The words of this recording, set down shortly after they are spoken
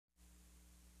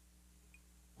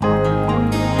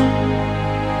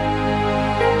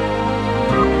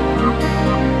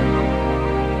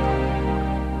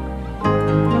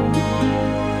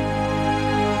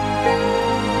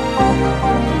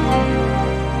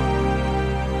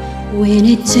When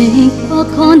I think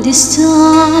back on these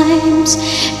times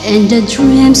and the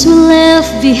dreams we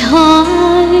left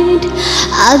behind,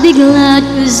 I'll be glad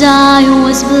 'cause I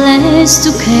was blessed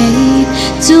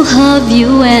to have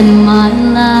you in my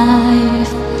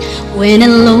life. When I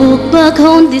look back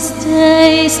on these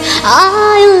days,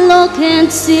 I look and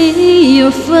see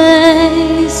your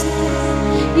face.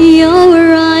 You're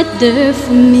right there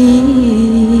for me.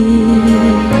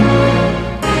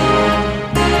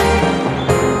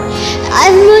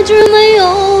 In my dream I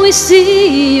always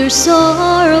see you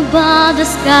soar above the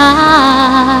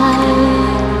sky,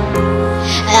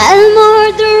 and more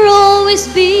there'll always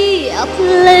be a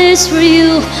place for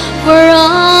you for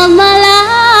all my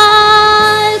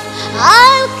life.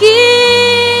 I'll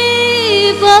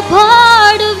keep a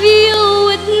part of you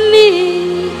with me,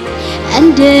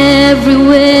 and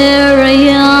everywhere I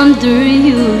am there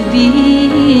you'll be,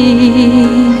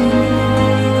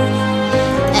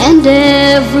 and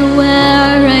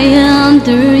everywhere I am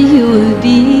there you'll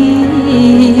be.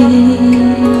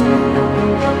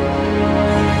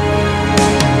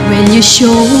 When you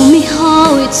show me how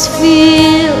it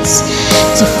feels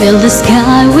to feel the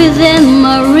sky within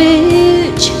my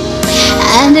reach,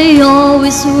 and I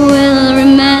always will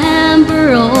remember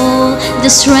all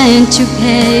the strength you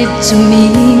gave to me.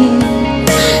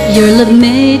 Your love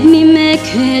made me make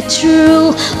it true.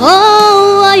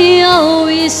 Oh, I owe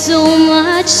you so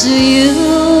much to you.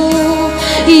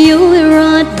 You were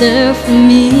right there for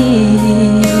me.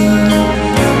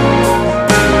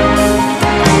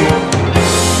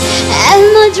 And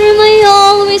my dream I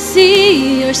always see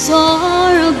you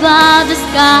soar above the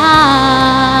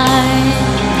sky,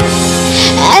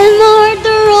 and more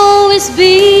there'll always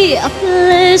be a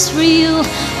place for you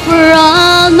for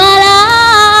all my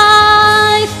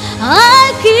life.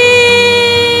 I'll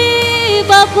keep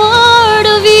a part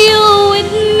of you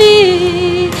with me,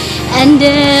 and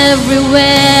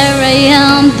everywhere I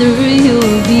am there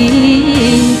you'll be,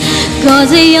 'cause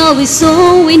I always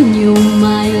saw in you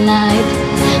my light,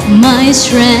 my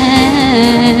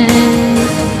strength.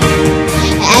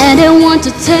 And I want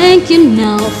to thank you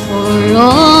now for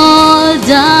all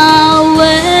the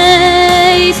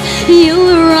ways you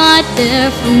were right there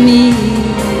for me.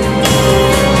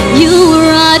 You were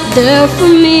right there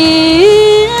for me.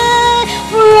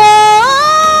 For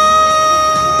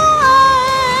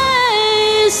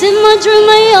always. In my dream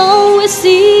I always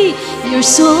see you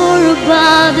soar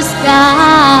above the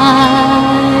sky,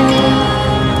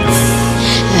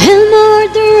 and more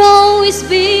there'll always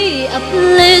be a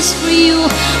place for you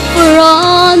for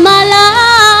all my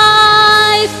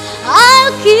life.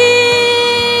 I'll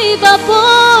keep a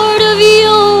part of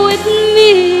you with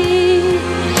me,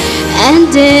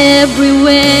 and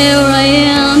everywhere I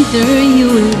am there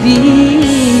you'll be,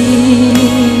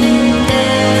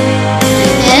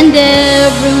 and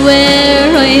everywhere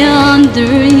I am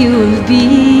there